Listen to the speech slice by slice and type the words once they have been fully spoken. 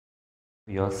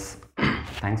Yes,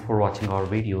 thanks for watching our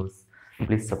videos.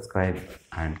 Please subscribe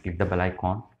and click the bell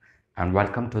icon. And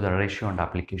welcome to the ratio and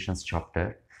applications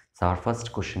chapter. So our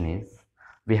first question is,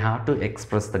 we have to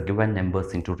express the given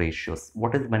numbers into ratios.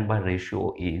 What is meant by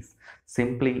ratio is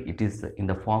simply it is in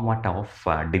the format of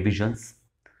divisions,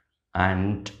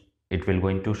 and it will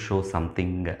going to show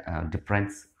something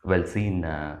difference. We'll see in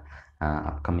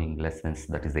upcoming lessons,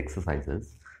 that is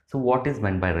exercises. So what is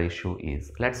meant by ratio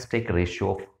is, let's take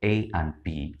ratio of A and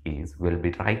B is, will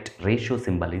be right, ratio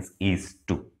symbol is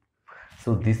to.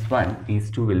 So this one is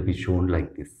to will be shown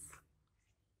like this,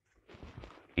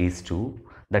 is to,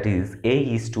 that is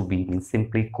A is to B means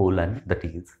simply colon, that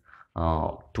is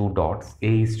two dots.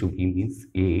 A is to B means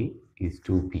A is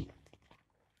to B,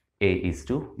 A is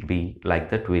to B, like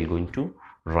that we're going to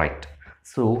write.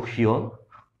 So here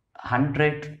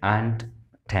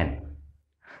 110,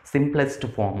 simplest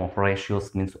form of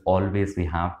ratios means always we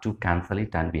have to cancel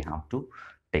it and we have to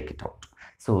take it out.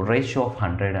 So ratio of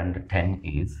 110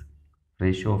 is,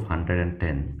 ratio of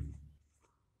 110,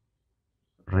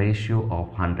 ratio of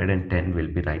 110 will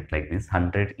be right like this,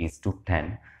 100 is to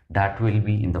 10, that will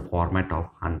be in the format of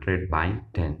 100 by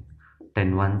 10,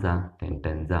 10 ones are 10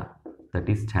 tens are, that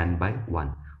is 10 by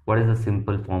 1. What is the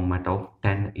simple format of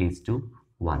 10 is to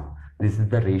 1? This is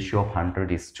the ratio of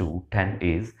 100 is to 10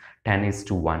 is 10 is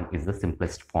to 1 is the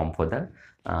simplest form for the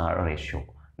ratio.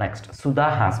 Next, Sudha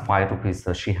has 5 rupees.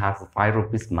 She has 5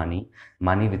 rupees money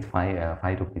with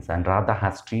 5 rupees, and Radha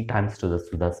has 3 times to the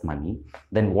Sudha's money.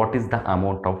 Then what is the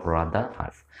amount of Radha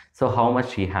has? So how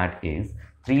much she had is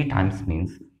 3 times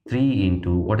means 3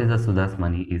 into what is the Sudha's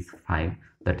money is 5,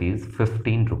 that is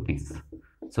 15 rupees.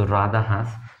 So Radha has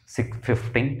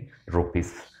 15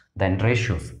 rupees. Then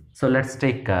ratios. So let's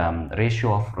take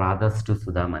ratio of Radha's to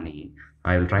Sudha money.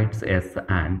 I will write S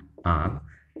and R.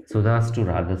 Sudha's to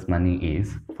Radha's money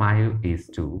is 5 is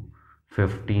to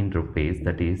 15 rupees,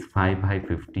 that is 5 by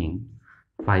 15.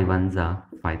 5 ones are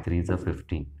 5 threes are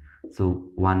 15. So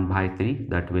 1 by 3,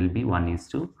 that will be 1 is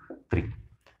to 3.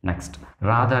 Next,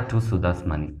 Radha to Sudha's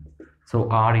money. So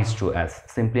R is to S.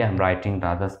 Simply I am writing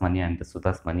Radha's money and the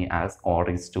Sudha's money as R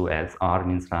is to S. R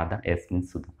means Radha, S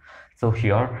means Sudha. So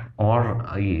here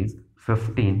R is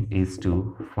 15 is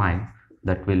to 5.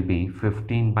 That will be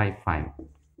 15 by 5.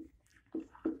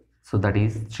 So that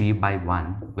is 3 by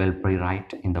 1 will be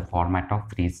right in the format of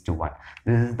 3 is to 1.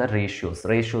 This is the ratios.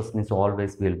 Ratios means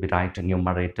always will be right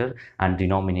numerator and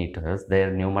denominators.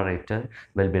 Their numerator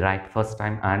will be right first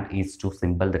time and is to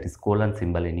symbol, that is colon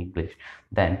symbol in English.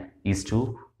 Then is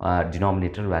to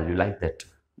denominator value like that.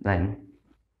 Then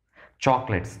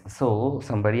chocolates. So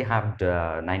somebody have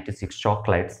 96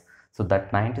 chocolates. So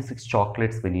that 96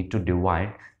 chocolates we need to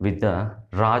divide with the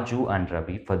Raju and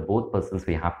Ravi. For both persons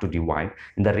we have to divide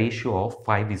in the ratio of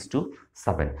 5 is to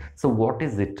 7. So what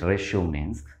is it ratio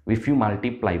means? If you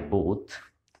multiply both,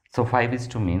 so 5 is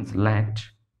to means let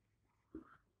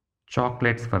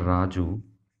chocolates for Raju,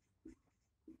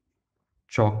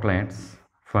 chocolates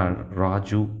for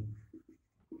Raju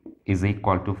is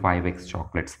equal to 5x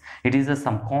chocolates. It is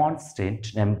some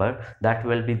constant number that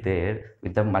will be there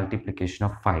with the multiplication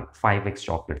of 5x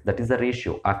chocolates. That is the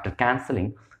ratio. After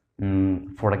cancelling,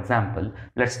 for example,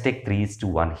 let's take 3 is to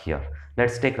 1 here.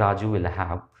 Let's take Raju will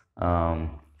have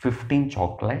 15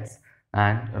 chocolates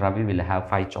and Ravi will have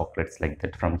 5 chocolates, like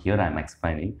that. From here I am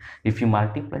explaining. If you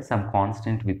multiply some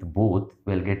constant with both,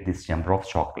 we'll get this number of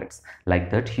chocolates,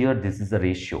 like that. Here this is the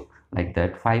ratio, like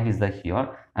that. 5 is the here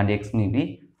and x may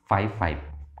be 5,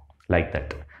 like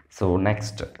that. So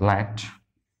next, let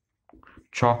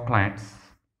chocolates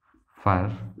for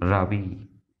Ravi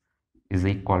is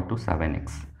equal to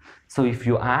 7x. So if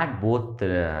you add both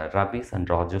Ravi's and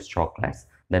Raju's chocolates,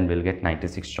 then we'll get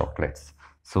 96 chocolates.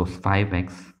 So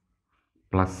 5x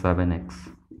plus 7x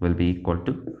will be equal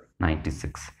to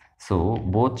 96. So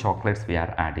both chocolates we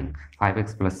are adding.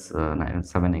 5x plus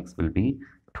 7x will be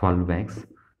 12x,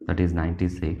 that is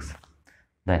 96.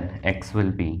 Then x will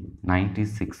be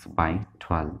 96 by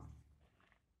 12,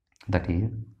 that is,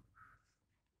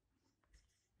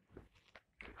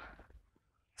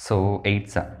 so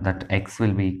 8, that x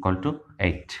will be equal to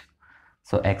 8.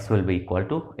 So x will be equal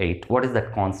to 8. What is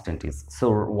that constant is?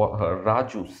 So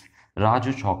Raju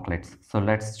chocolates. So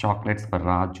let's chocolates for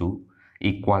Raju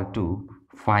equal to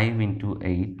 5 into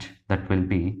 8, that will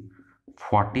be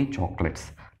 40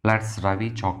 chocolates. Let's Ravi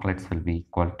chocolates will be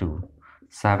equal to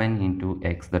 7 into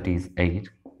x, that is 8,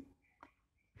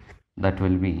 that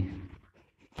will be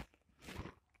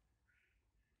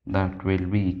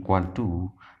equal to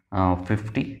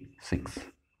 56.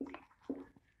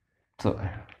 So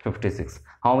 56.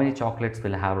 How many chocolates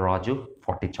will have Raju?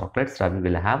 40 chocolates. Ravi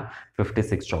will have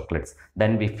 56 chocolates.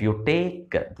 Then if you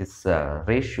take this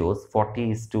ratios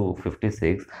 40 is to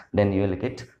 56, then you will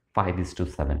get 5 is to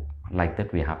 7. Like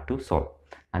that we have to solve.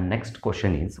 And next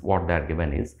question is what they are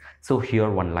given is, so here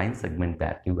one line segment they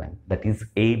are given, that is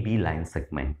AB line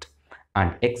segment,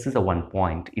 and X is a 1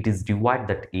 point. It is divide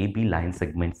that AB line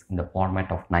segments in the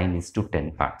format of 9 is to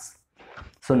 10 parts.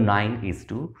 So 9 is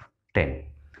to 10.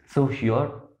 So here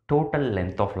total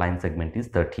length of line segment is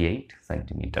 38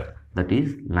 centimeter. That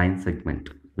is line segment,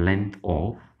 length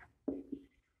of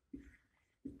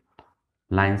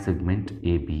line segment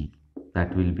AB,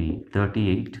 that will be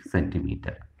 38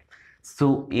 centimeter.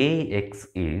 So AX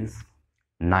is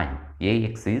 9.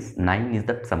 AX is 9 is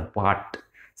that some part.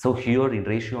 So here in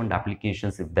ratio and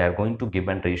applications, if they are going to give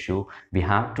a ratio, we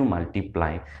have to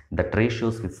multiply that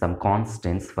ratios with some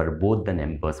constants for both the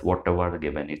numbers, whatever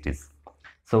given it is.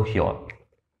 So here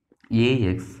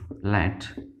AX, let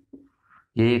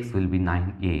AX will be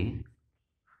 9A,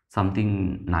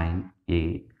 something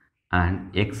 9A,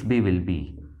 and XB will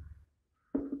be,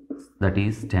 that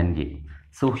is 10A.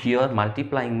 So here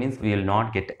multiplying means we will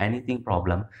not get anything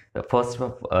problem. First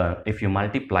if you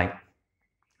multiply,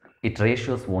 it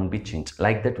ratios won't be changed.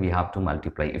 Like that we have to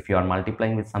multiply. If you are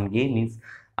multiplying with some A means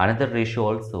another ratio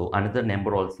also, another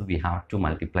number also, we have to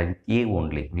multiply with A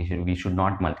only. We should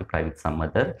not multiply with some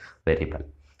other variable.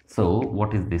 So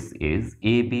what is this is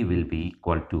AB will be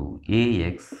equal to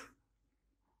AX,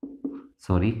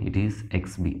 sorry, it is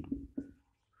XB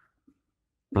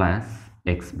plus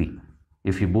XB.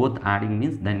 If you both adding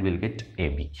means then we'll get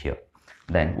AB here.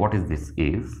 Then what is this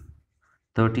is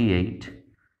 38,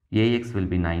 AX will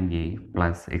be 9A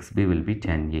plus XB will be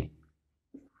 10A.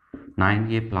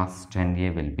 9A plus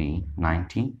 10A will be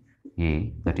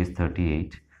 19A, that is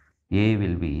 38. A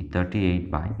will be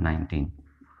 38 by 19.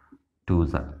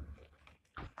 2's are.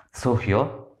 So here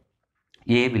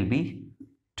A will be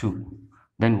 2.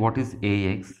 Then what is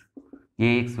AX?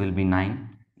 AX will be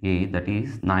 9A, that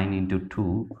is 9 into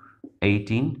 2,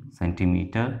 18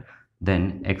 centimeter.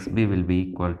 Then XB will be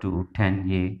equal to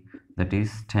 10A, that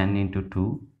is 10 into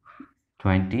 2,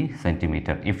 20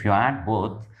 centimeter. If you add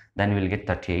both, then we will get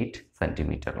 38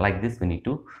 centimeter. Like this we need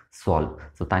to solve.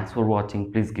 So thanks for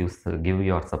watching. Please give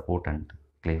your support and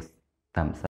please thumbs up.